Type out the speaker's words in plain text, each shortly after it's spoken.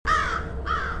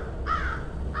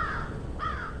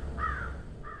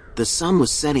The sun was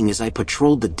setting as I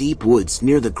patrolled the deep woods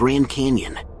near the Grand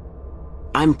Canyon.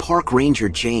 I'm Park Ranger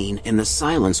Jane, and the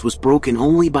silence was broken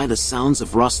only by the sounds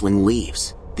of rustling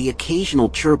leaves, the occasional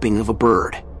chirping of a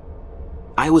bird.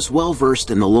 I was well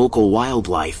versed in the local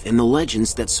wildlife and the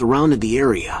legends that surrounded the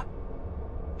area.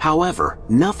 However,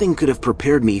 nothing could have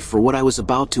prepared me for what I was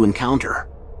about to encounter.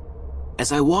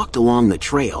 As I walked along the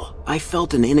trail, I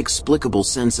felt an inexplicable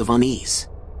sense of unease.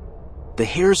 The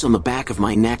hairs on the back of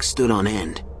my neck stood on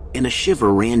end, and a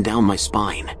shiver ran down my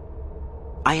spine.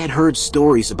 I had heard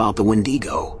stories about the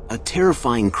Wendigo, a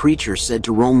terrifying creature said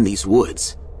to roam these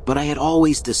woods, but I had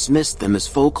always dismissed them as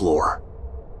folklore.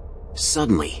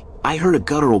 Suddenly, I heard a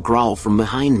guttural growl from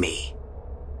behind me.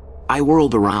 I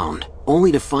whirled around,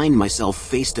 only to find myself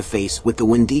face to face with the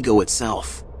Wendigo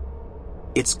itself.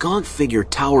 Its gaunt figure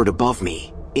towered above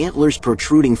me, antlers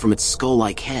protruding from its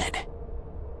skull-like head.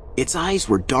 Its eyes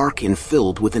were dark and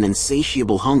filled with an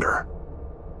insatiable hunger.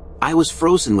 I was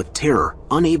frozen with terror,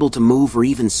 unable to move or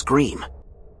even scream.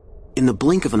 In the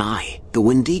blink of an eye, the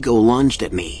Wendigo lunged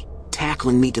at me,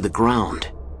 tackling me to the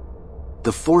ground.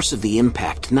 The force of the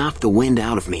impact knocked the wind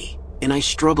out of me, and I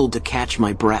struggled to catch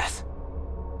my breath.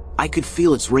 I could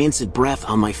feel its rancid breath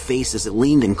on my face as it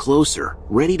leaned in closer,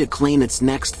 ready to claim its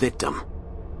next victim.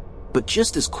 But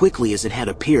just as quickly as it had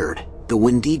appeared, the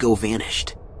Wendigo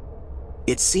vanished.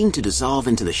 It seemed to dissolve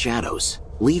into the shadows,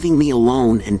 leaving me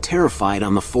alone and terrified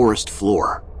on the forest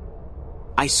floor.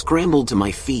 I scrambled to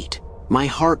my feet, my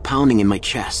heart pounding in my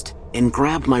chest, and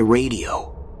grabbed my radio.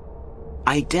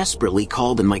 I desperately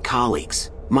called in my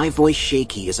colleagues, my voice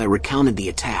shaky as I recounted the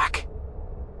attack.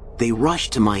 They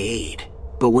rushed to my aid,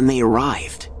 but when they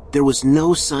arrived, there was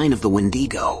no sign of the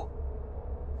Wendigo.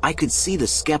 I could see the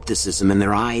skepticism in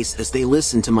their eyes as they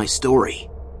listened to my story.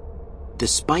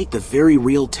 Despite the very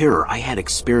real terror I had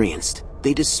experienced,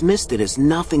 they dismissed it as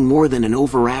nothing more than an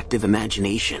overactive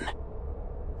imagination.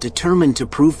 Determined to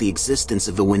prove the existence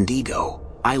of the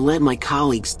Wendigo, I led my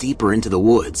colleagues deeper into the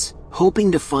woods,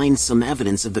 hoping to find some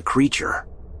evidence of the creature.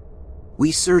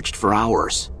 We searched for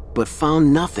hours, but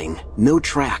found nothing, no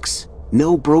tracks,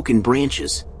 no broken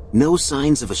branches, no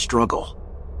signs of a struggle.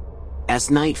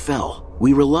 As night fell,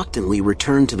 we reluctantly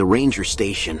returned to the ranger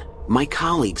station, my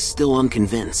colleagues still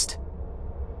unconvinced.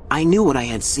 I knew what I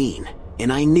had seen,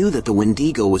 and I knew that the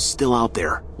Wendigo was still out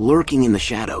there, lurking in the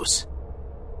shadows.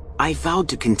 I vowed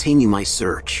to continue my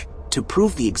search, to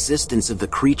prove the existence of the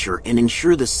creature and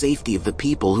ensure the safety of the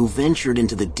people who ventured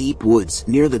into the deep woods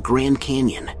near the Grand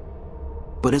Canyon.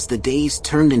 But as the days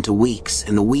turned into weeks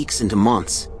and the weeks into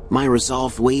months, my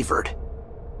resolve wavered.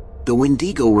 The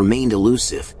Wendigo remained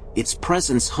elusive, its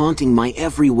presence haunting my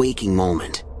every waking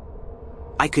moment.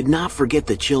 I could not forget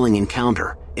the chilling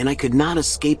encounter, and I could not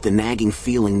escape the nagging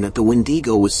feeling that the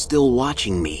Wendigo was still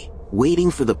watching me,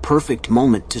 waiting for the perfect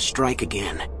moment to strike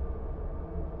again.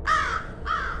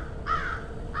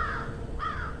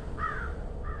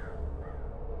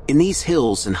 In these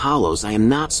hills and hollows I am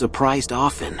not surprised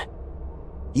often.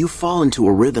 You fall into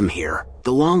a rhythm here.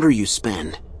 The longer you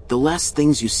spend, the less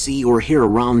things you see or hear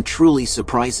around truly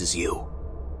surprises you.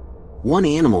 One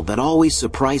animal that always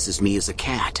surprises me is a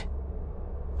cat.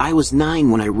 I was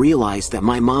 9 when I realized that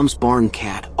my mom's barn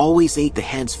cat always ate the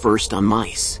heads first on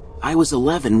mice. I was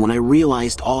 11 when I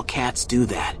realized all cats do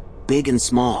that, big and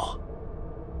small.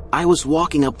 I was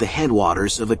walking up the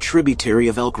headwaters of a tributary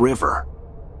of Elk River.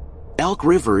 Elk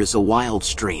River is a wild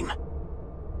stream.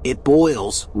 It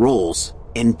boils, rolls,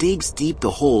 and digs deep the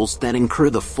holes that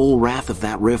incur the full wrath of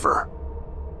that river.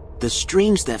 The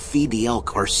streams that feed the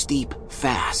elk are steep,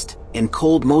 fast, and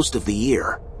cold most of the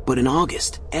year, but in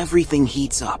August, everything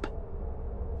heats up.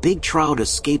 Big trout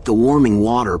escape the warming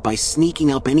water by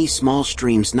sneaking up any small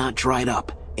streams not dried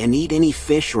up, and eat any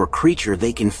fish or creature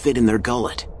they can fit in their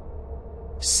gullet.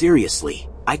 Seriously,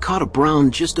 I caught a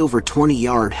brown just over 20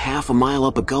 yards half a mile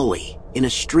up a gully, in a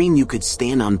stream you could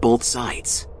stand on both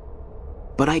sides.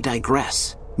 But I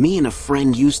digress. Me and a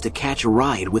friend used to catch a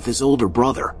ride with his older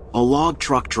brother, a log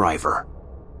truck driver.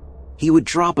 He would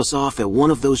drop us off at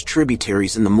one of those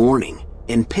tributaries in the morning,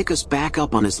 and pick us back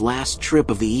up on his last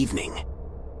trip of the evening.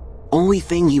 Only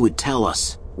thing he would tell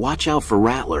us, watch out for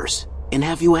rattlers, and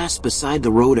have you asked beside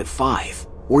the road at 5,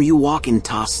 or you walk in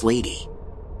toss lady.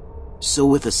 So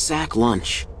with a sack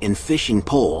lunch and fishing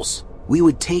poles, we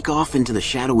would take off into the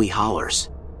shadowy hollers.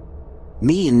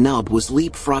 Me and Nub was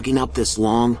leapfrogging up this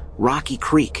long, rocky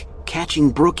creek,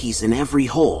 catching brookies in every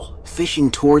hole,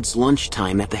 fishing towards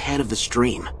lunchtime at the head of the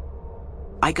stream.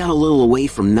 I got a little away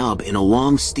from Nub in a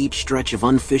long steep stretch of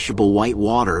unfishable white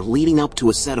water leading up to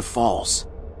a set of falls.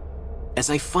 As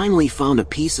I finally found a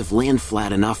piece of land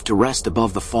flat enough to rest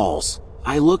above the falls,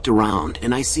 I looked around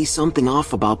and I see something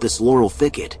off about this laurel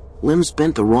thicket, limbs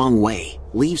bent the wrong way,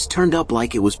 leaves turned up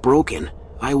like it was broken.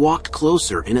 I walked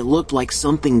closer and it looked like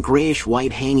something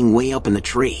grayish-white hanging way up in the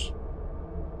tree.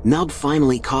 Nub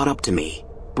finally caught up to me,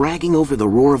 bragging over the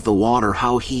roar of the water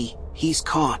how he's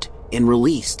caught and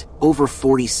released over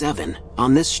 47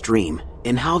 on this stream,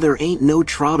 and how there ain't no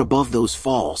trout above those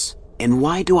falls, and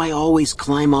why do I always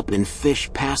climb up and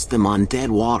fish past them on dead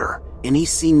water, and he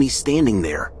seen me standing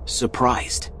there,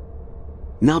 surprised.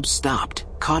 Nub stopped,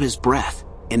 caught his breath,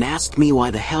 and asked me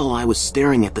why the hell I was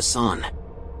staring at the sun.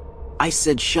 I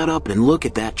said shut up and look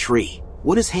at that tree,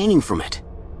 what is hanging from it?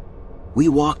 We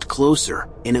walked closer,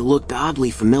 and it looked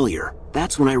oddly familiar.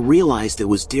 That's when I realized it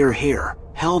was deer hair.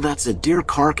 Hell, that's a deer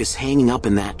carcass hanging up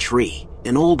in that tree,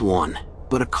 an old one,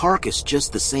 but a carcass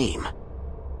just the same.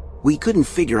 We couldn't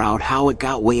figure out how it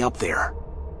got way up there.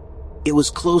 It was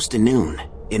close to noon,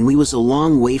 and we was a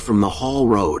long way from the Hall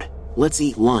Road. Let's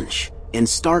eat lunch, and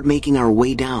start making our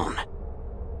way down.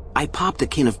 I popped a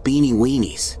can of Beanie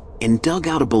Weenies, and dug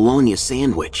out a bologna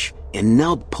sandwich, and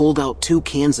Nub pulled out 2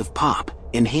 cans of pop,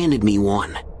 and handed me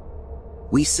one.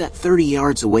 We sat 30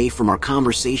 yards away from our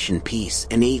conversation piece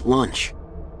and ate lunch.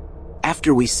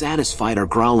 After we satisfied our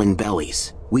growling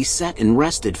bellies, we sat and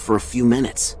rested for a few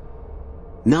minutes.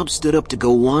 Nub stood up to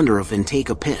go wander off and take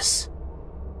a piss.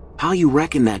 How you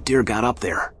reckon that deer got up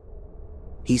there?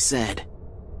 He said.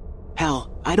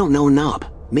 Hell, I don't know, Nub.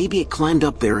 Maybe it climbed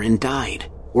up there and died,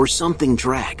 or something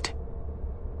dragged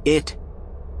it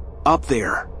up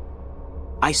there.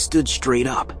 I stood straight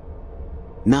up.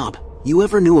 Nub, you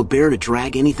ever knew a bear to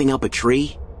drag anything up a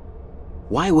tree?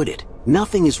 Why would it?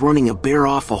 Nothing is running a bear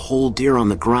off a whole deer on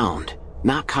the ground.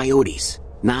 Not coyotes,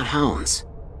 not hounds,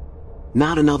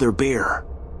 not another bear.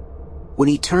 When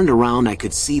he turned around, I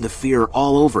could see the fear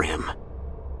all over him.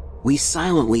 We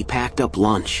silently packed up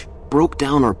lunch, broke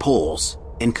down our poles,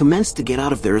 and commenced to get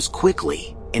out of there as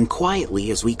quickly and quietly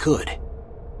as we could.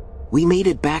 We made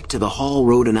it back to the Hall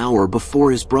Road an hour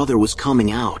before his brother was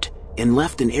coming out, and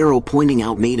left an arrow pointing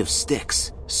out made of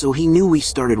sticks, so he knew we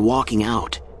started walking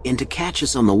out, and to catch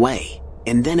us on the way,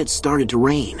 and then it started to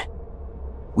rain.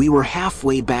 We were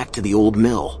halfway back to the old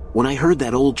mill, when I heard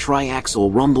that old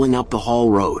triaxle rumbling up the Hall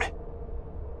Road.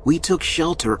 We took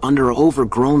shelter under an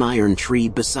overgrown iron tree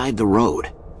beside the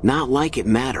road, not like it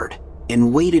mattered,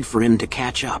 and waited for him to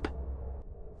catch up.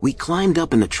 We climbed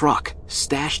up in the truck,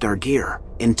 stashed our gear,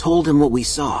 and told him what we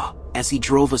saw, as he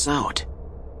drove us out.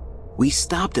 We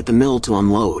stopped at the mill to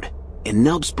unload, and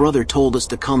Nub's brother told us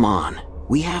to come on,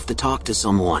 we have to talk to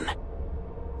someone.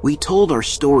 We told our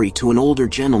story to an older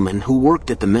gentleman who worked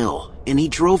at the mill, and he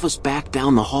drove us back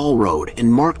down the Hall Road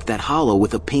and marked that hollow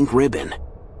with a pink ribbon.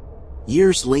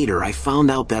 Years later, I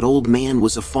found out that old man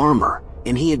was a farmer,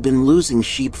 and he had been losing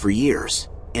sheep for years,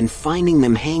 and finding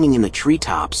them hanging in the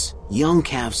treetops, young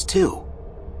calves too.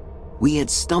 We had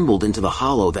stumbled into the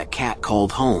hollow that cat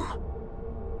called home.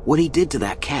 What he did to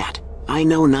that cat, I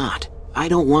know not, I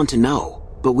don't want to know,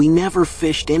 but we never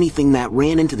fished anything that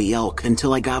ran into the elk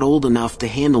until I got old enough to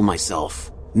handle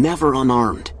myself, never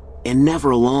unarmed, and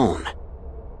never alone.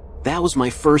 That was my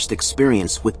first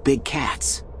experience with big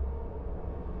cats.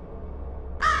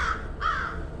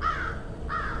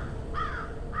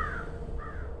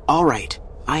 Alright,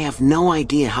 I have no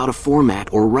idea how to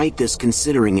format or write this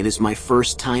considering it is my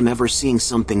first time ever seeing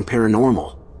something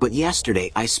paranormal, but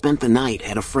yesterday I spent the night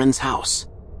at a friend's house.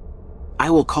 I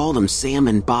will call them Sam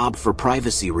and Bob for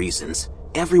privacy reasons.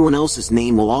 Everyone else's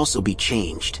name will also be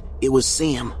changed. It was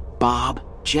Sam, Bob,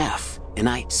 Jeff, and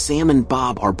I. Sam and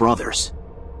Bob are brothers.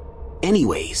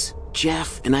 Anyways,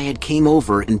 Jeff and I had came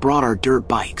over and brought our dirt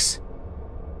bikes.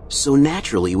 So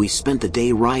naturally we spent the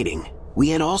day riding. We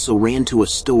had also ran to a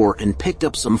store and picked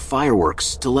up some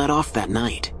fireworks to let off that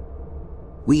night.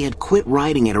 We had quit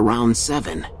riding at around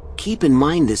 7. Keep in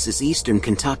mind this is Eastern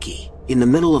Kentucky, in the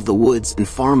middle of the woods and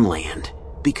farmland,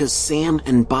 because Sam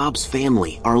and Bob's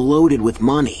family are loaded with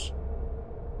money.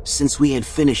 Since we had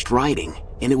finished riding,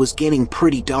 and it was getting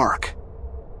pretty dark,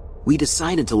 we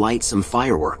decided to light some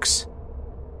fireworks.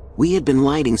 We had been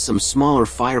lighting some smaller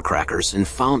firecrackers and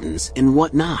fountains and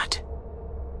whatnot.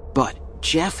 But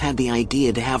Jeff had the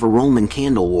idea to have a Roman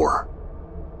candle war.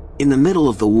 In the middle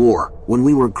of the war, when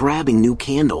we were grabbing new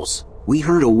candles, we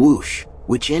heard a whoosh,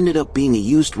 which ended up being a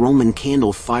used Roman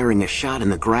candle firing a shot in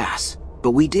the grass,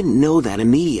 but we didn't know that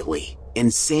immediately,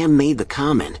 and Sam made the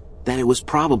comment that it was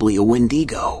probably a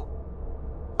Wendigo.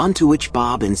 Unto which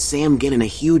Bob and Sam get in a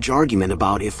huge argument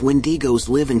about if Wendigos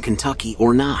live in Kentucky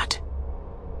or not.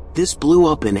 This blew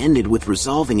up and ended with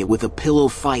resolving it with a pillow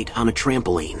fight on a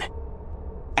trampoline.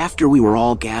 After we were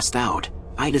all gassed out,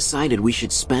 I decided we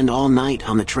should spend all night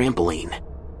on the trampoline.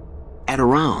 At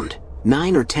around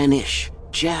 9 or 10-ish,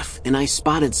 Jeff and I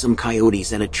spotted some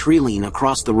coyotes at a tree line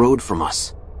across the road from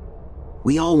us.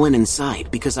 We all went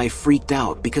inside because I freaked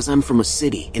out because I'm from a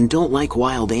city and don't like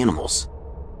wild animals.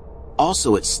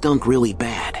 Also, it stunk really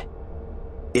bad.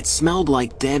 It smelled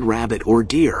like dead rabbit or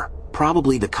deer,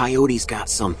 probably the coyotes got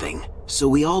something, so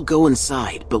we all go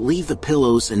inside but leave the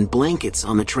pillows and blankets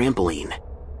on the trampoline.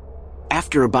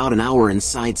 After about an hour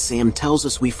inside, Sam tells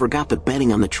us we forgot the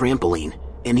bedding on the trampoline,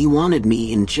 and he wanted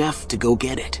me and Jeff to go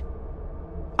get it.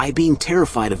 I, being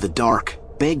terrified of the dark,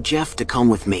 beg Jeff to come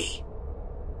with me.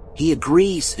 He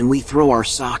agrees and we throw our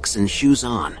socks and shoes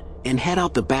on, and head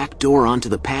out the back door onto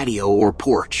the patio or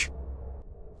porch.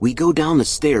 We go down the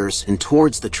stairs and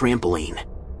towards the trampoline.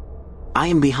 I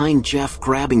am behind Jeff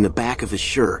grabbing the back of his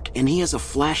shirt and he has a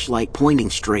flashlight pointing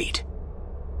straight.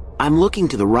 I'm looking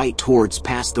to the right towards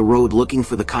past the road looking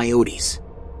for the coyotes.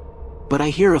 But I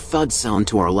hear a thud sound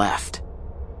to our left.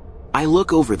 I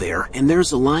look over there and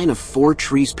there's a line of 4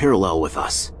 trees parallel with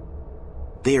us.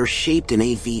 They are shaped in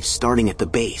a V starting at the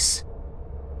base.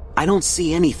 I don't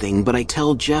see anything, but I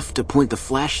tell Jeff to point the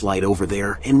flashlight over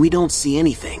there and we don't see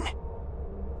anything.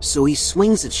 So he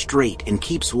swings it straight and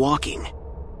keeps walking.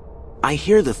 I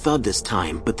hear the thud this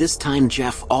time, but this time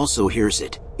Jeff also hears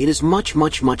it. It is much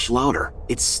louder.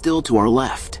 It's still to our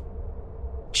left.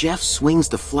 Jeff swings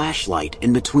the flashlight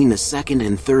in between the second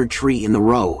and third tree in the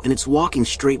row and it's walking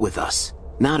straight with us.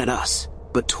 Not at us,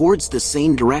 but towards the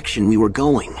same direction we were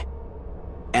going.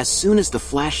 As soon as the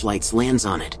flashlight lands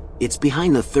on it, it's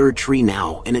behind the third tree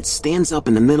now and it stands up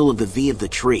in the middle of the V of the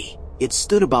tree. It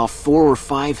stood about 4 or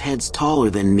 5 heads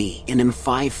taller than me and am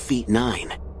 5 feet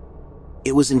 9.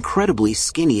 It was incredibly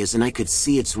skinny as in I could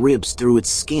see its ribs through its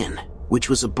skin, which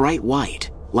was a bright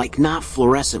white, like not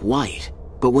fluorescent white,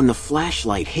 but when the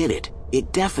flashlight hit it,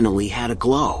 it definitely had a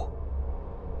glow.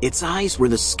 Its eyes were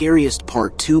the scariest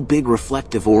part, 2 big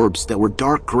reflective orbs that were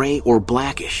dark gray or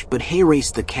blackish, but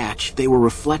here's the catch, they were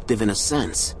reflective in a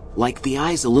sense, like the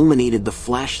eyes illuminated the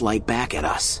flashlight back at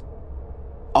us.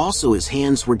 Also his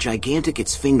hands were gigantic,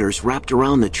 its fingers wrapped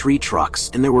around the tree trunks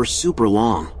and they were super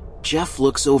long. Jeff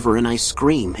looks over and I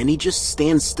scream and he just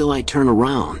stands still. I turn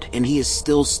around and he is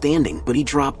still standing, but he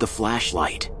dropped the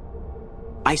flashlight.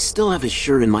 I still have his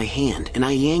shirt in my hand and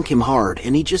I yank him hard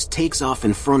and he just takes off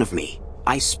in front of me.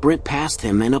 I sprint past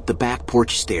him and up the back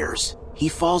porch stairs. He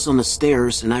falls on the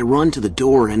stairs and I run to the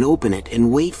door and open it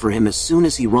and wait for him. As soon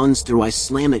as he runs through, I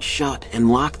slam it shut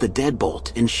and lock the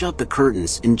deadbolt and shut the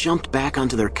curtains and jumped back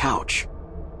onto their couch.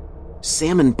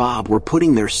 Sam and Bob were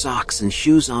putting their socks and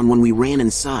shoes on when we ran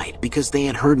inside because they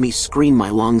had heard me scream my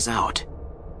lungs out.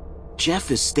 Jeff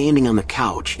is standing on the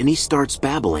couch and he starts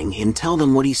babbling and tell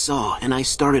them what he saw, and I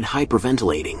started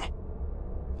hyperventilating.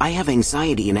 I have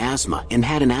anxiety and asthma and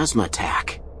had an asthma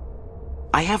attack.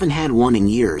 I haven't had one in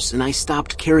years and I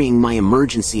stopped carrying my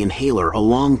emergency inhaler a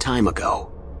long time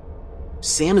ago.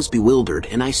 Sam is bewildered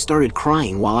and I started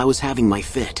crying while I was having my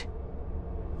fit.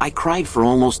 I cried for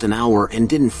almost an hour and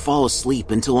didn't fall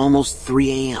asleep until almost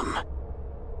 3 a.m.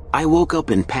 I woke up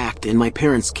and packed and my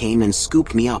parents came and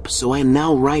scooped me up, so I am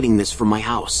now writing this from my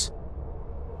house.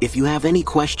 If you have any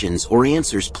questions or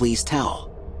answers, please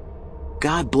tell.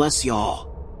 God bless y'all.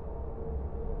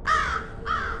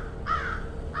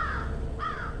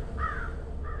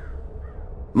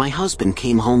 My husband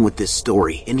came home with this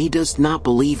story and he does not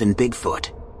believe in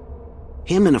Bigfoot.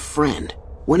 Him and a friend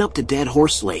went up to Dead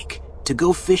Horse Lake to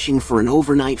go fishing for an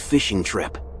overnight fishing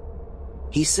trip.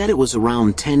 He said it was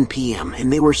around 10 p.m.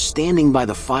 and they were standing by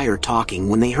the fire talking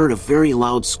when they heard a very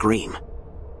loud scream.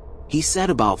 He said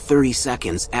about 30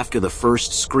 seconds after the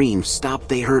first scream stopped,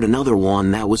 they heard another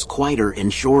one that was quieter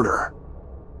and shorter.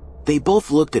 They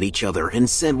both looked at each other and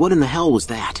said, "What in the hell was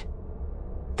that?"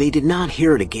 They did not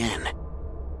hear it again.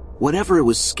 Whatever it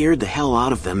was scared the hell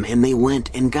out of them and they went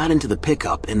and got into the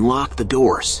pickup and locked the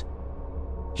doors.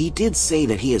 He did say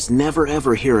that he has never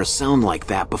ever heard a sound like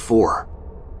that before.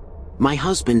 My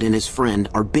husband and his friend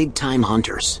are big-time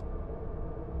hunters.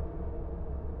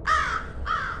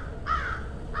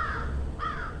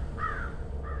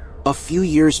 A few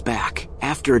years back,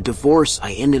 after a divorce,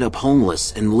 I ended up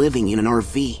homeless and living in an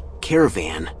RV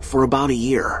caravan for about a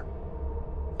year.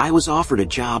 I was offered a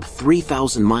job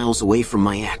 3,000 miles away from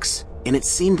my ex, and it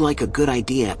seemed like a good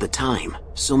idea at the time,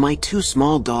 so my 2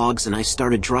 small dogs and I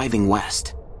started driving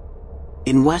west.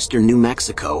 In western New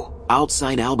Mexico,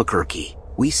 outside Albuquerque,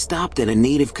 we stopped at a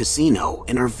native casino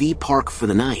and RV park for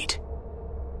the night.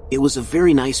 It was a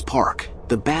very nice park.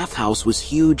 The bathhouse was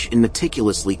huge and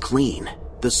meticulously clean,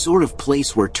 the sort of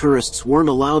place where tourists weren't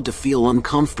allowed to feel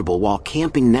uncomfortable while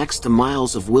camping next to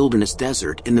miles of wilderness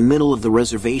desert in the middle of the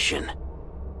reservation.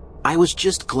 I was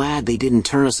just glad they didn't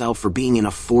turn us out for being in a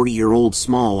 40-year-old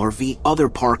small RV other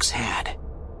parks had.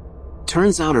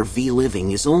 Turns out RV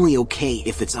living is only okay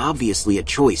if it's obviously a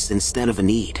choice instead of a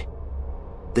need.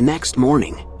 The next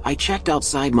morning, I checked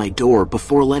outside my door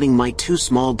before letting my 2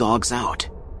 small dogs out.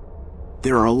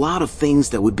 There are a lot of things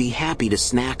that would be happy to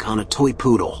snack on a toy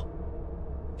poodle.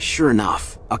 Sure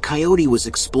enough, a coyote was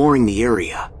exploring the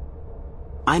area.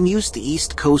 I'm used to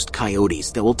East Coast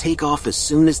coyotes that will take off as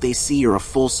soon as they see you're a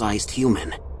full-sized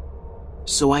human.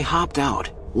 So I hopped out,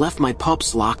 left my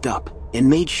pups locked up, and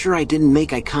made sure I didn't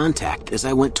make eye contact as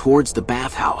I went towards the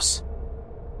bathhouse.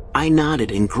 I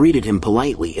nodded and greeted him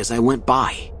politely as I went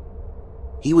by.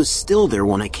 He was still there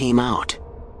when I came out.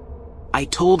 I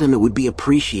told him it would be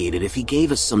appreciated if he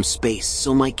gave us some space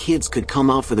so my kids could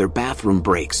come out for their bathroom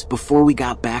breaks before we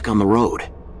got back on the road.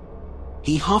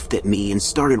 He huffed at me and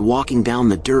started walking down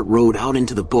the dirt road out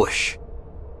into the bush.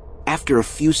 After a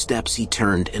few steps he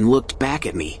turned and looked back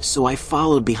at me, so I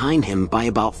followed behind him by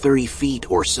about 30 feet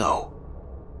or so.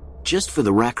 Just for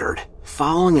the record,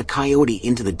 following a coyote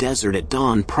into the desert at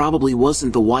dawn probably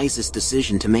wasn't the wisest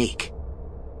decision to make.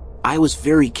 I was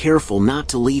very careful not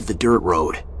to leave the dirt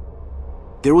road.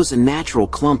 There was a natural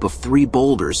clump of 3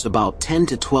 boulders about 10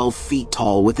 to 12 feet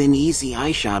tall within easy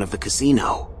eyeshot of the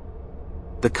casino.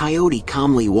 The coyote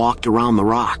calmly walked around the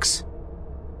rocks.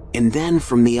 And then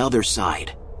from the other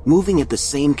side, moving at the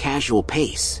same casual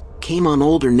pace, came an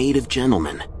older native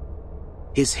gentleman.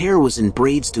 His hair was in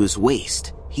braids to his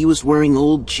waist, he was wearing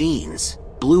old jeans,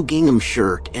 blue gingham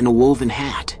shirt and a woven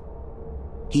hat.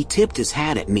 He tipped his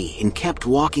hat at me and kept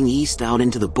walking east out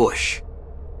into the bush.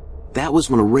 That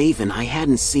was when a raven I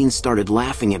hadn't seen started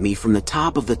laughing at me from the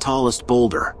top of the tallest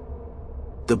boulder.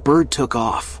 The bird took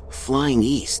off, flying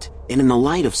east, and in the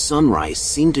light of sunrise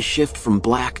seemed to shift from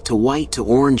black to white to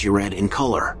orangey-red in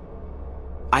color.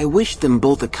 I wished them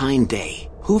both a kind day,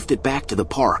 hoofed it back to the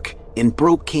park, and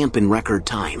broke camp in record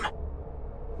time.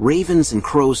 Ravens and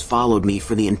crows followed me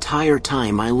for the entire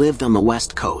time I lived on the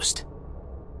West Coast.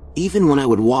 Even when I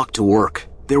would walk to work,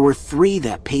 there were 3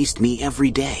 that paced me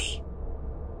every day.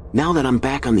 Now that I'm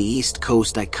back on the East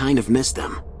Coast, I kind of miss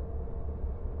them.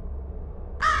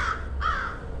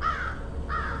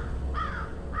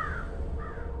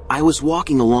 I was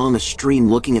walking along a stream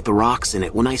looking at the rocks in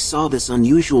it when I saw this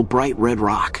unusual bright red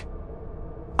rock.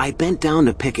 I bent down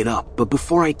to pick it up, but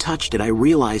before I touched it I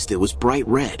realized it was bright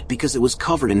red because it was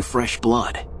covered in fresh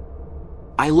blood.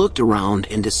 I looked around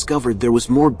and discovered there was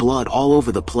more blood all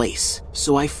over the place,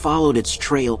 so I followed its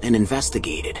trail and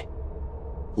investigated.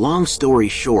 Long story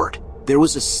short, there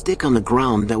was a stick on the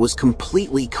ground that was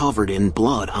completely covered in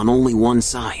blood on only one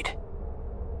side.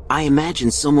 I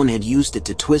imagine someone had used it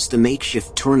to twist a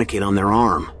makeshift tourniquet on their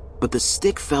arm, but the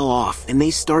stick fell off and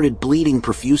they started bleeding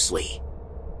profusely.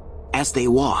 As they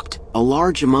walked, a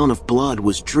large amount of blood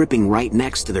was dripping right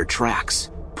next to their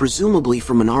tracks, presumably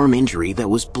from an arm injury that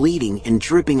was bleeding and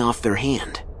dripping off their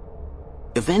hand.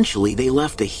 Eventually they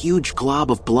left a huge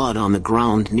glob of blood on the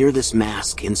ground near this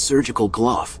mask and surgical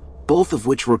glove, both of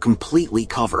which were completely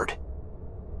covered.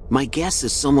 My guess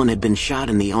is someone had been shot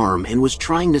in the arm and was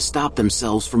trying to stop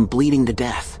themselves from bleeding to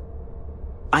death.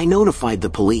 I notified the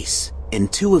police,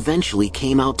 and 2 eventually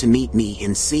came out to meet me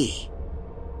and see.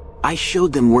 I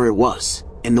showed them where it was,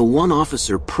 and the one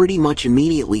officer pretty much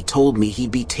immediately told me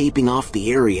he'd be taping off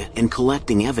the area and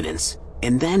collecting evidence,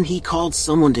 and then he called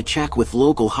someone to check with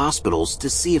local hospitals to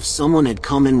see if someone had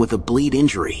come in with a bleed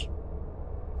injury.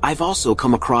 I've also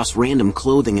come across random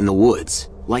clothing in the woods,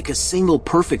 like a single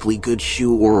perfectly good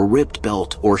shoe or a ripped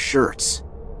belt or shirts.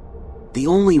 The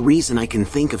only reason I can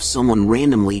think of someone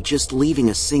randomly just leaving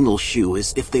a single shoe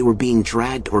is if they were being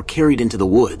dragged or carried into the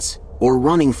woods, or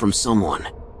running from someone.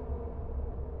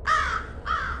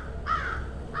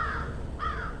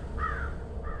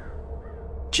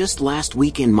 Just last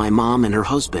weekend my mom and her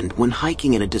husband went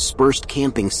hiking at a dispersed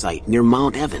camping site near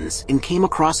Mount Evans and came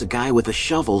across a guy with a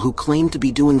shovel who claimed to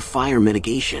be doing fire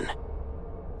mitigation.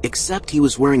 Except he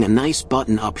was wearing a nice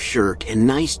button-up shirt and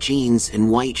nice jeans and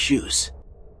white shoes.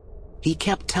 He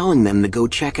kept telling them to go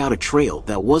check out a trail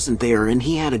that wasn't there and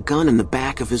he had a gun in the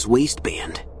back of his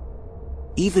waistband.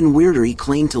 Even weirder, he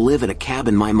claimed to live at a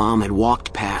cabin my mom had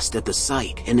walked past at the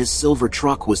site and his silver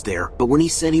truck was there, but when he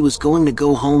said he was going to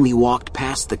go home he walked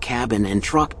past the cabin and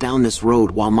truck down this road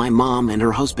while my mom and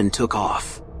her husband took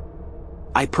off.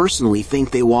 I personally think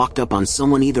they walked up on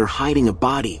someone either hiding a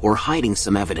body or hiding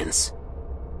some evidence.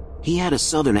 He had a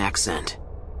southern accent.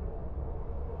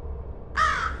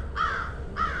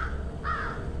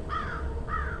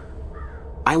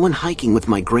 I went hiking with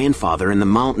my grandfather in the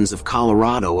mountains of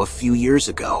Colorado a few years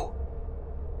ago.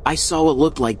 I saw what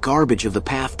looked like garbage of the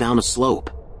path down a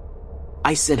slope.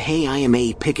 I said, "Hey,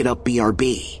 IMA, pick it up,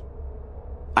 BRB."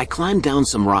 I climbed down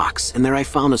some rocks and there I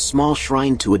found a small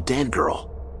shrine to a dead girl.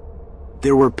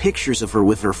 There were pictures of her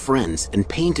with her friends and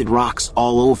painted rocks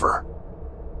all over.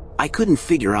 I couldn't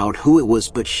figure out who it was,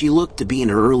 but she looked to be in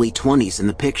her early 20s in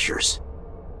the pictures.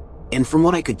 And from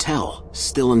what I could tell,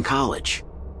 still in college.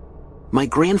 My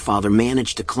grandfather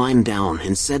managed to climb down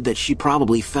and said that she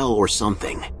probably fell or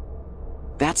something.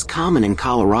 That's common in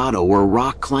Colorado where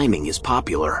rock climbing is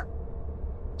popular.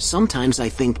 Sometimes I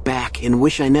think back and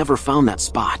wish I never found that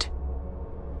spot.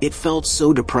 It felt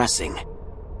so depressing.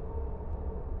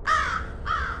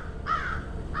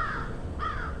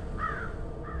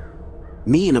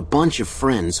 Me and a bunch of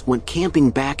friends went camping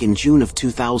back in June of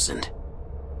 2000.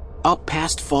 Up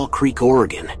past Fall Creek,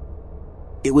 Oregon.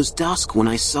 It was dusk when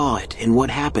I saw it, and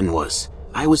what happened was,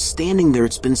 I was standing there.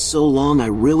 It's been so long I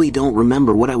really don't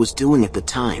remember what I was doing at the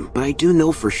time, but I do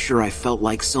know for sure I felt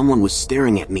like someone was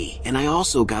staring at me, and I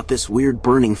also got this weird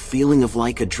burning feeling of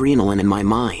like adrenaline in my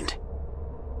mind.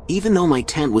 Even though my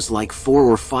tent was like 4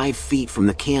 or 5 feet from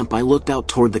the camp, I looked out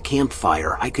toward the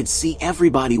campfire. I could see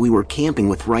everybody we were camping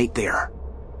with right there.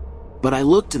 But I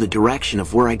looked to the direction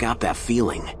of where I got that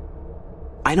feeling.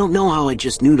 I don't know how I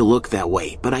just knew to look that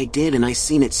way, but I did, and I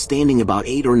seen it standing about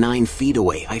 8 or 9 feet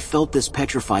away. I felt this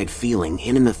petrified feeling,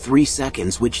 and in the 3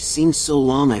 seconds, which seemed so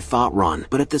long, I thought run,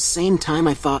 but at the same time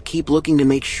I thought keep looking to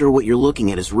make sure what you're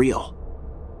looking at is real.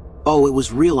 Oh, it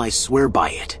was real, I swear by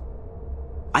it.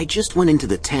 I just went into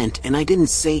the tent and I didn't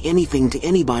say anything to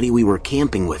anybody we were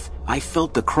camping with. I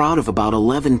felt the crowd of about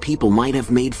 11 people might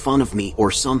have made fun of me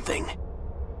or something.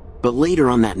 But later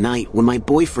on that night, when my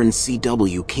boyfriend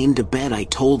CW came to bed, I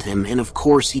told him, and of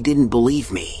course he didn't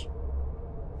believe me.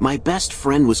 My best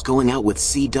friend was going out with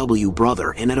CW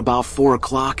brother, and at about 4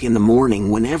 o'clock in the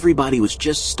morning, when everybody was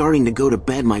just starting to go to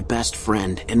bed, my best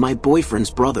friend and my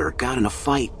boyfriend's brother got in a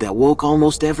fight that woke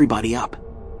almost everybody up.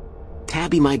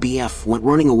 Tabby, my BF, went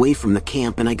running away from the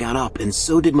camp, and I got up, and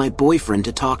so did my boyfriend,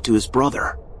 to talk to his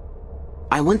brother.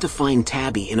 I went to find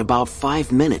Tabby. In about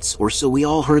 5 minutes or so, we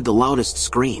all heard the loudest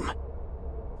scream.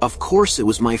 Of course it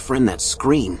was my friend that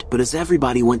screamed, but as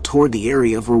everybody went toward the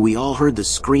area of where we all heard the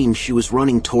scream, she was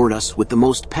running toward us with the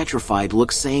most petrified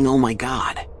look, saying, "Oh my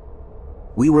God."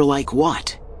 We were like,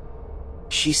 "What?"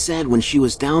 She said when she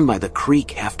was down by the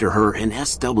creek after her and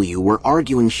SW were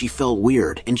arguing, she felt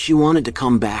weird and she wanted to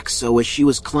come back, so as she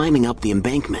was climbing up the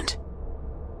embankment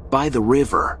by the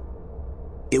river,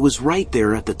 it was right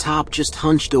there at the top, just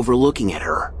hunched over looking at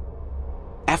her.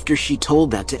 After she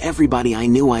told that to everybody, I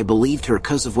knew I believed her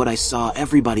because of what I saw.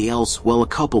 Everybody else, well, a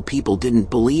couple people didn't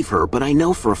believe her, but I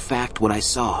know for a fact what I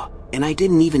saw, and I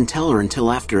didn't even tell her until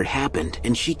after it happened,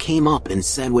 and she came up and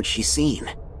said what she seen.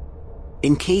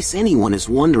 In case anyone is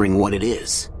wondering what it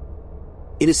is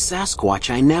Sasquatch.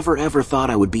 I never ever thought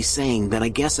I would be saying that. I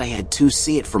guess I had to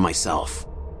see it for myself.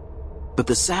 But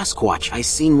the Sasquatch I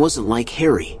seen wasn't like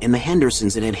Harry and the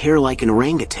Hendersons. It had hair like an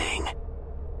orangutan,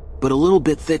 but a little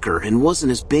bit thicker, and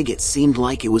wasn't as big. It seemed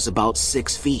like it was about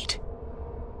 6 feet.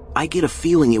 I get a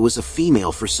feeling it was a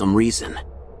female for some reason.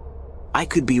 I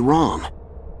could be wrong.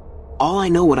 All I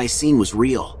know, what I seen was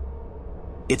real.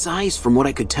 Its eyes, from what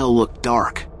I could tell, looked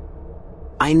dark.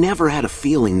 I never had a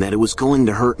feeling that it was going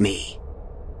to hurt me.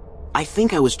 I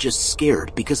think I was just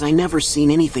scared because I never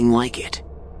seen anything like it.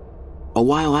 A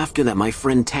while after that, my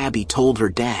friend Tabby told her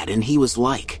dad, and he was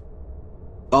like,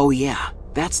 "Oh yeah,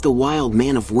 that's the wild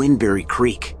man of Winberry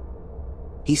Creek."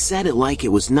 He said it like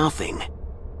it was nothing.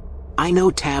 I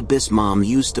know Tab's mom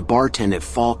used to bartend at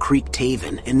Fall Creek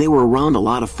Tavern, and they were around a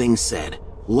lot of things said.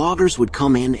 Loggers would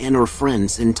come in and her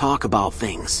friends and talk about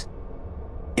things.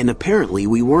 And apparently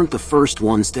we weren't the first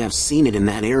ones to have seen it in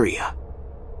that area.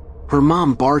 Her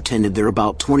mom bartended there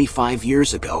about 25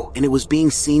 years ago, and it was being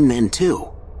seen then too.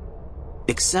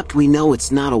 Except we know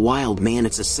it's not a wild man,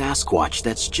 it's a Sasquatch.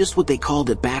 That's just what they called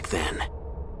it back then.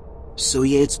 So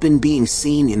yeah, it's been being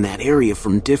seen in that area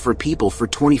from different people for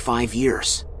 25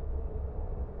 years.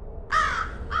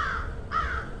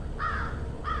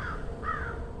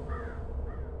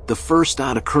 The first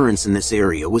odd occurrence in this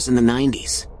area was in the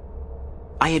 90s.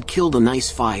 I had killed a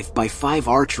nice 5x5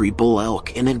 archery bull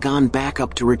elk and had gone back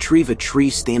up to retrieve a tree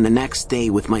stand the next day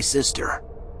with my sister.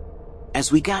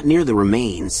 As we got near the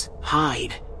remains,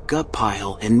 hide, gut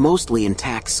pile, and mostly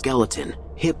intact skeleton,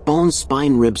 hip bones,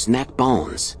 spine, ribs, neck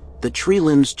bones, the tree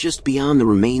limbs just beyond the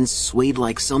remains swayed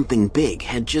like something big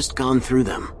had just gone through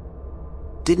them.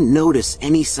 Didn't notice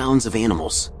any sounds of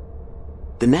animals.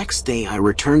 The next day I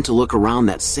returned to look around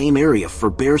that same area for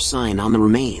bear sign on the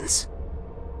remains.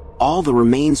 All the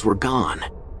remains were gone.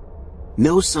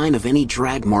 No sign of any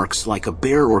drag marks like a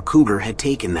bear or cougar had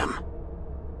taken them.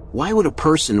 Why would a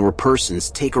person or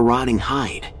persons take a rotting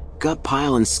hide, gut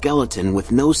pile and skeleton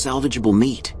with no salvageable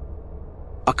meat?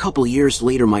 A couple years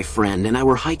later, my friend and I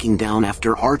were hiking down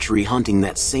after archery hunting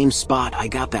that same spot I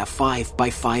got that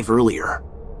 5x5 earlier.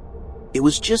 It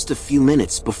was just a few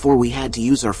minutes before we had to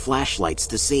use our flashlights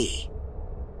to see.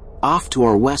 Off to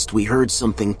our west we heard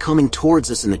something coming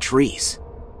towards us in the trees.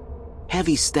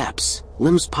 Heavy steps,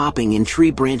 limbs popping and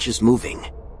tree branches moving.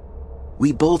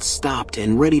 We both stopped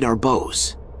and readied our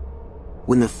bows.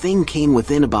 When the thing came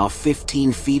within about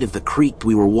 15 feet of the creek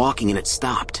we were walking in, it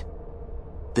stopped.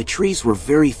 The trees were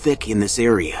very thick in this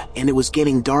area and it was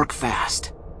getting dark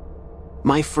fast.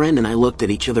 My friend and I looked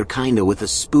at each other kinda with a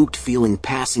spooked feeling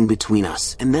passing between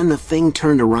us, and then the thing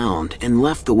turned around and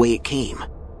left the way it came.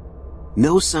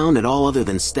 No sound at all other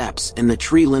than steps and the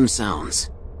tree limb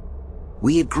sounds.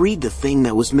 We agreed the thing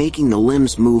that was making the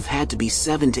limbs move had to be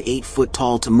 7 to 8 foot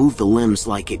tall to move the limbs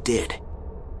like it did.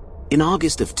 In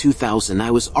August of 2000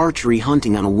 I was archery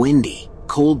hunting on a windy,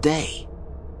 cold day.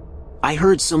 I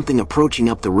heard something approaching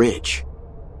up the ridge.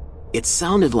 It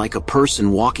sounded like a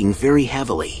person walking very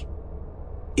heavily.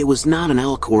 It was not an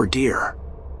elk or deer.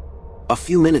 A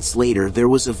few minutes later there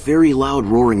was a very loud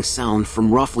roaring sound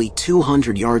from roughly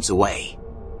 200 yards away.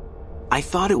 I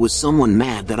thought it was someone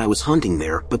mad that I was hunting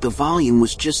there, but the volume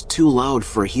was just too loud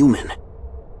for a human.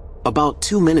 About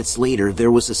 2 minutes later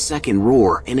there was a second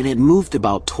roar and it had moved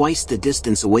about twice the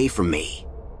distance away from me.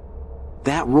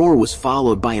 That roar was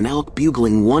followed by an elk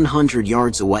bugling 100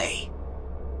 yards away.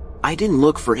 I didn't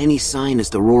look for any sign as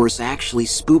the roars actually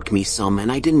spooked me some,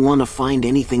 and I didn't want to find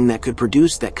anything that could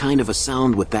produce that kind of a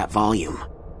sound with that volume.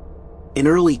 In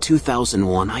early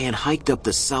 2001 I had hiked up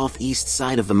the southeast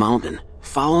side of the mountain,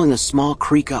 following a small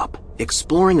creek up,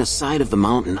 exploring a side of the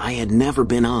mountain I had never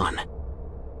been on.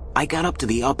 I got up to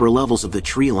the upper levels of the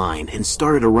tree line and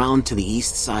started around to the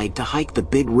east side to hike the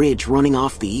big ridge running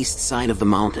off the east side of the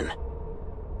mountain.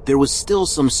 There was still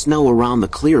some snow around the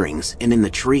clearings and in the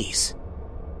trees.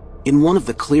 In one of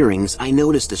the clearings I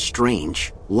noticed a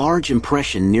strange, large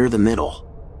impression near the middle.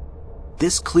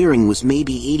 This clearing was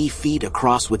maybe 80 feet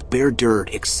across with bare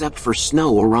dirt except for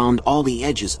snow around all the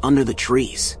edges under the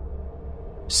trees.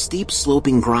 Steep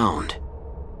sloping ground.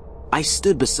 I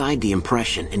stood beside the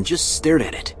impression and just stared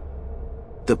at it.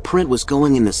 The print was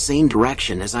going in the same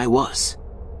direction as I was.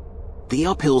 The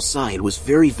uphill side was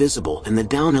very visible and the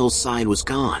downhill side was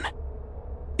gone.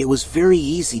 It was very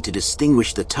easy to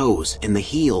distinguish the toes and the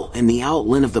heel and the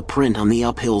outline of the print on the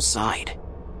uphill side.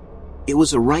 It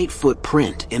was a right foot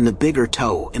print and the bigger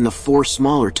toe and the 4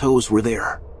 smaller toes were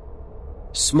there.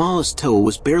 Smallest toe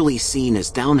was barely seen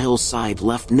as downhill side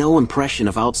left no impression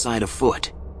of outside of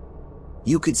foot.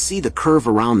 You could see the curve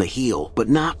around the heel but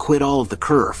not quite all of the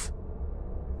curve.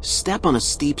 Step on a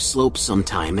steep slope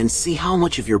sometime and see how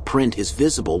much of your print is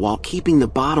visible while keeping the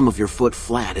bottom of your foot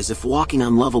flat as if walking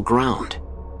on level ground.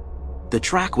 The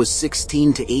track was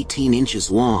 16 to 18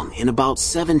 inches long and about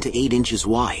 7 to 8 inches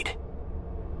wide.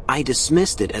 I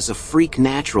dismissed it as a freak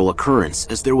natural occurrence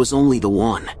as there was only the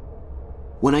one.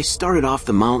 When I started off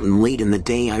the mountain late in the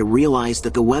day I realized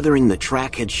that the weathering the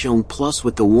track had shown, plus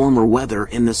with the warmer weather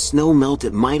and the snow melt,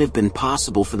 it might have been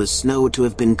possible for the snow to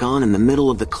have been gone in the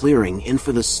middle of the clearing and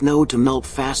for the snow to melt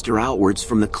faster outwards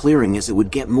from the clearing as it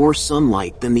would get more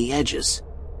sunlight than the edges.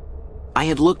 I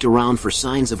had looked around for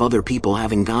signs of other people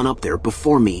having gone up there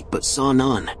before me but saw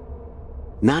none.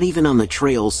 Not even on the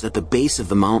trails at the base of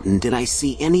the mountain did I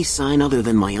see any sign other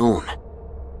than my own.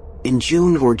 In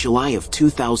June or July of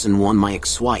 2001 my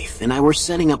ex-wife and I were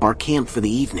setting up our camp for the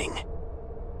evening.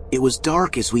 It was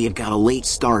dark as we had got a late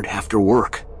start after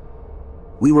work.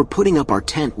 We were putting up our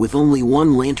tent with only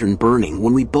one lantern burning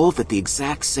when we both at the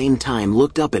exact same time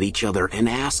looked up at each other and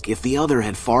asked if the other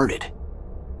had farted.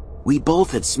 We both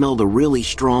had smelled a really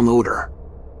strong odor.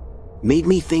 Made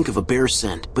me think of a bear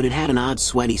scent, but it had an odd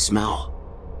sweaty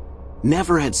smell.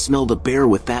 Never had smelled a bear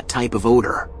with that type of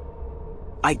odor.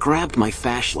 I grabbed my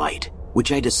flashlight,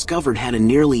 which I discovered had a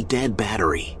nearly dead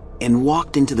battery, and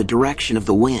walked into the direction of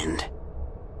the wind.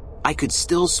 I could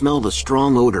still smell the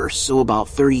strong odor, so about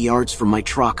 30 yards from my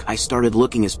truck I started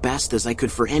looking as best as I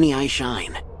could for any eye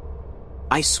shine.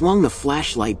 I swung the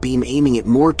flashlight beam aiming it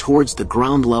more towards the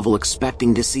ground level,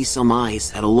 expecting to see some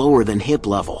eyes at a lower than hip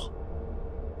level.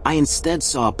 I instead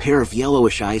saw a pair of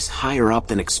yellowish eyes higher up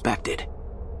than expected.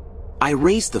 I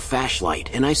raised the flashlight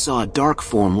and I saw a dark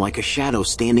form like a shadow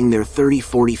standing there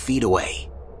 30-40 feet away.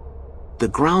 The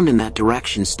ground in that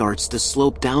direction starts to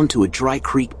slope down to a dry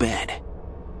creek bed.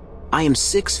 I am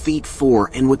 6'4"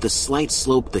 and with the slight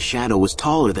slope the shadow was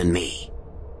taller than me.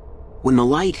 When the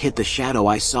light hit the shadow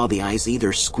I saw the eyes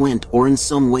either squint or in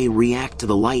some way react to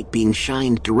the light being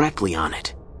shined directly on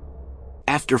it.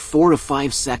 After 4 to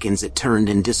 5 seconds it turned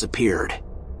and disappeared.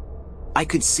 I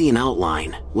could see an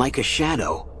outline, like a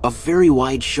shadow, of very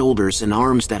wide shoulders and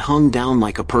arms that hung down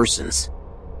like a person's.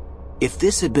 If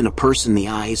this had been a person, the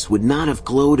eyes would not have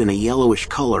glowed in a yellowish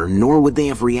color, nor would they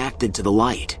have reacted to the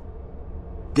light.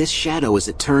 This shadow as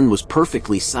it turned was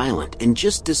perfectly silent and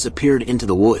just disappeared into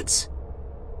the woods.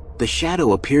 The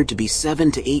shadow appeared to be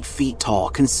 7 to 8 feet tall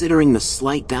considering the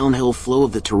slight downhill flow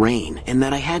of the terrain, and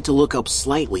that I had to look up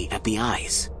slightly at the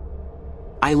eyes.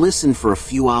 I listened for a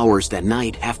few hours that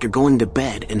night after going to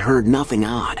bed and heard nothing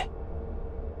odd.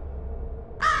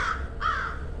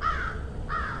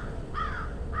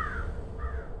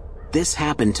 This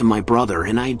happened to my brother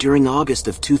and I during August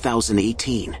of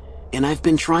 2018, and I've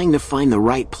been trying to find the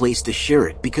right place to share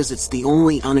it because it's the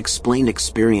only unexplained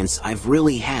experience I've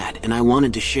really had and I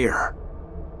wanted to share.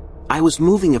 I was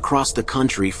moving across the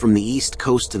country from the East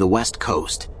Coast to the West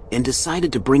Coast, and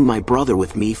decided to bring my brother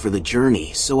with me for the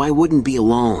journey so I wouldn't be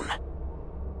alone.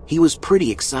 He was pretty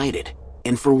excited,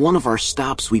 and for one of our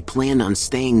stops we planned on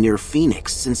staying near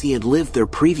Phoenix since he had lived there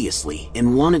previously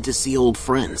and wanted to see old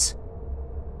friends.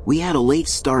 We had a late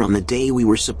start on the day we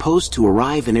were supposed to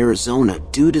arrive in Arizona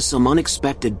due to some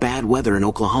unexpected bad weather in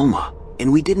Oklahoma,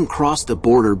 and we didn't cross the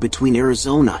border between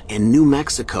Arizona and New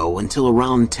Mexico until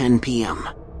around 10 p.m.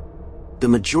 The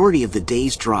majority of the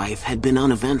day's drive had been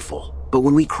uneventful, but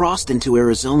when we crossed into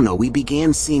Arizona we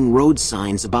began seeing road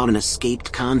signs about an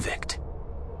escaped convict.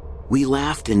 We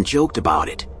laughed and joked about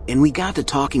it, and we got to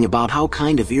talking about how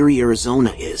kind of eerie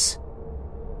Arizona is.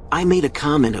 I made a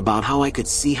comment about how I could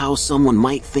see how someone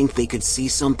might think they could see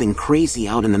something crazy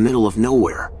out in the middle of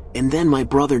nowhere, and then my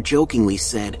brother jokingly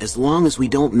said, as long as we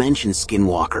don't mention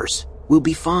skinwalkers, we'll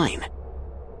be fine.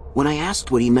 When I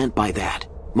asked what he meant by that,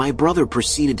 my brother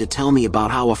proceeded to tell me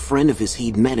about how a friend of his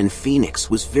he'd met in Phoenix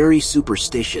was very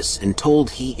superstitious and told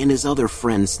he and his other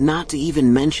friends not to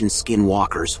even mention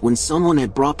skinwalkers when someone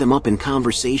had brought them up in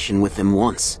conversation with him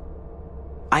once.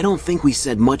 I don't think we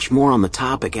said much more on the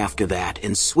topic after that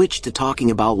and switched to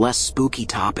talking about less spooky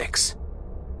topics.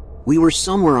 We were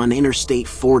somewhere on Interstate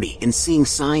 40 and seeing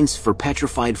signs for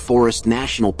Petrified Forest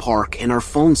National Park, and our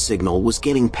phone signal was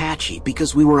getting patchy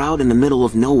because we were out in the middle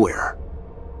of nowhere.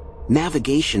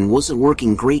 Navigation wasn't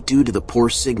working great due to the poor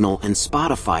signal, and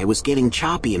Spotify was getting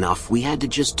choppy enough we had to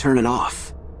just turn it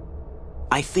off.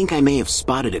 I think I may have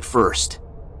spotted it first.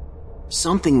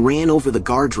 Something ran over the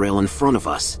guardrail in front of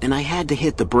us and I had to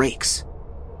hit the brakes.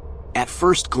 At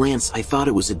first glance I thought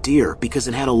it was a deer because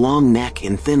it had a long neck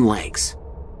and thin legs.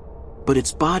 But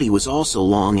its body was also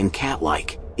long and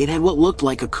cat-like. It had what looked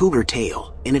like a cougar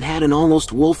tail, and it had an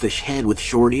almost wolfish head with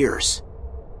short ears.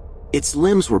 Its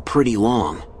limbs were pretty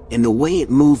long, and the way it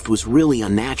moved was really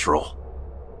unnatural.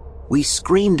 We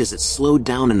screamed as it slowed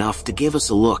down enough to give us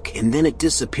a look, and then it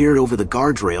disappeared over the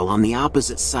guardrail on the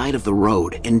opposite side of the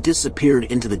road and disappeared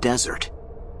into the desert.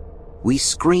 We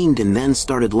screamed and then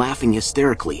started laughing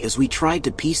hysterically as we tried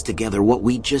to piece together what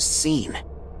we'd just seen.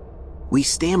 We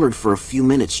stammered for a few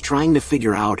minutes trying to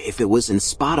figure out if it was, and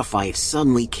Spotify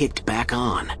suddenly kicked back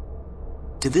on.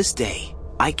 To this day,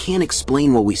 I can't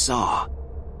explain what we saw.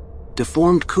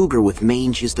 Deformed cougar with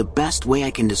mange is the best way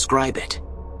I can describe it.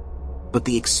 But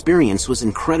the experience was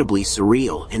incredibly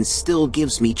surreal and still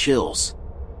gives me chills.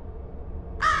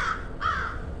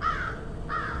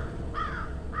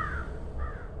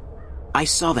 I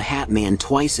saw the Hat Man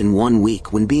twice in 1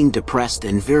 week when being depressed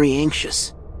and very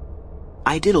anxious.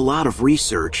 I did a lot of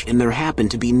research and there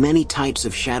happened to be many types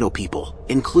of shadow people,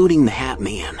 including the Hat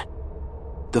Man.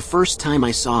 The first time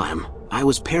I saw him, I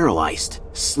was paralyzed,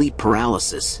 sleep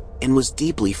paralysis, and was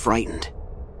deeply frightened.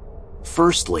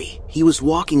 Firstly, he was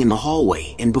walking in the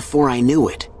hallway and before I knew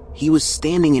it, he was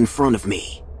standing in front of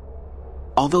me.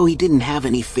 Although he didn't have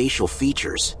any facial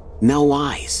features, no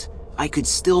eyes, I could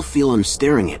still feel him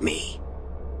staring at me.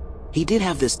 He did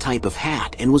have this type of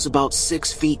hat and was about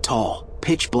 6 feet tall,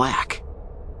 pitch black.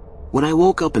 When I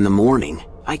woke up in the morning,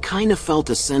 I kind of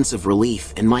felt a sense of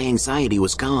relief and my anxiety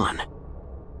was gone.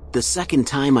 The second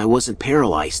time I wasn't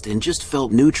paralyzed and just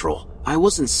felt neutral. I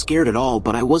wasn't scared at all,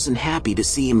 but I wasn't happy to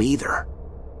see him either.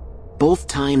 Both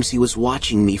times he was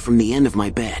watching me from the end of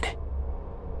my bed.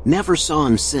 Never saw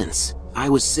him since. I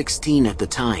was 16 at the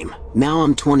time, now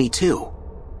I'm 22.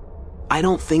 I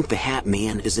don't think the Hat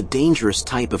Man is a dangerous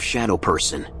type of shadow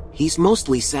person. He's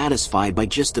mostly satisfied by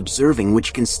just observing,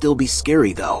 which can still be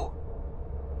scary though.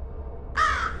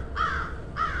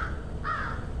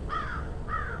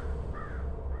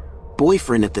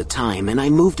 Boyfriend at the time and I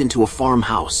moved into a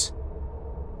farmhouse.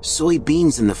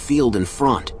 Soybeans in the field in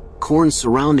front, corn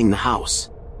surrounding the house.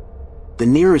 The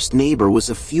nearest neighbor was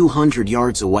a few hundred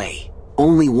yards away,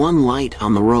 only one light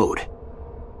on the road.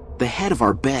 The head of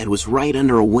our bed was right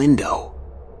under a window.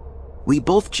 We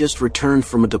both just returned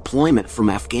from a deployment from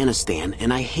Afghanistan,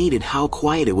 and I hated how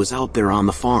quiet it was out there on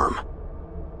the farm.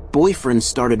 Boyfriend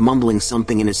started mumbling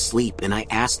something in his sleep, and I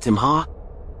asked him, "Huh?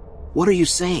 What are you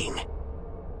saying?"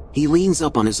 He leans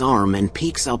up on his arm and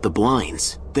peeks out the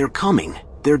blinds. "They're coming.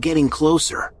 They're getting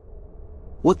closer."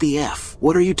 "What the F?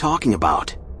 What are you talking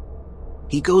about?"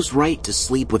 He goes right to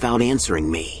sleep without answering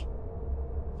me.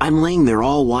 I'm laying there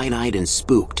all wide-eyed and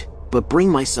spooked, but bring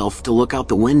myself to look out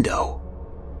the window.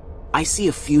 I see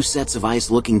a few sets of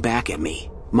eyes looking back at me.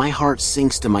 My heart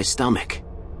sinks to my stomach.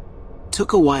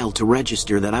 Took a while to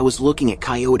register that I was looking at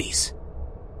coyotes.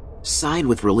 Sighed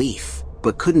with relief,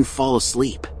 but couldn't fall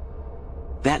asleep.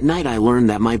 That night I learned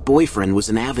that my boyfriend was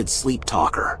an avid sleep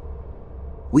talker.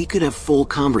 We could have full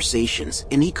conversations,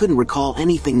 and he couldn't recall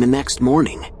anything the next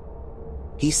morning.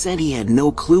 He said he had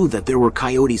no clue that there were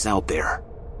coyotes out there.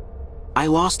 I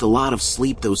lost a lot of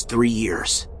sleep those 3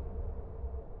 years.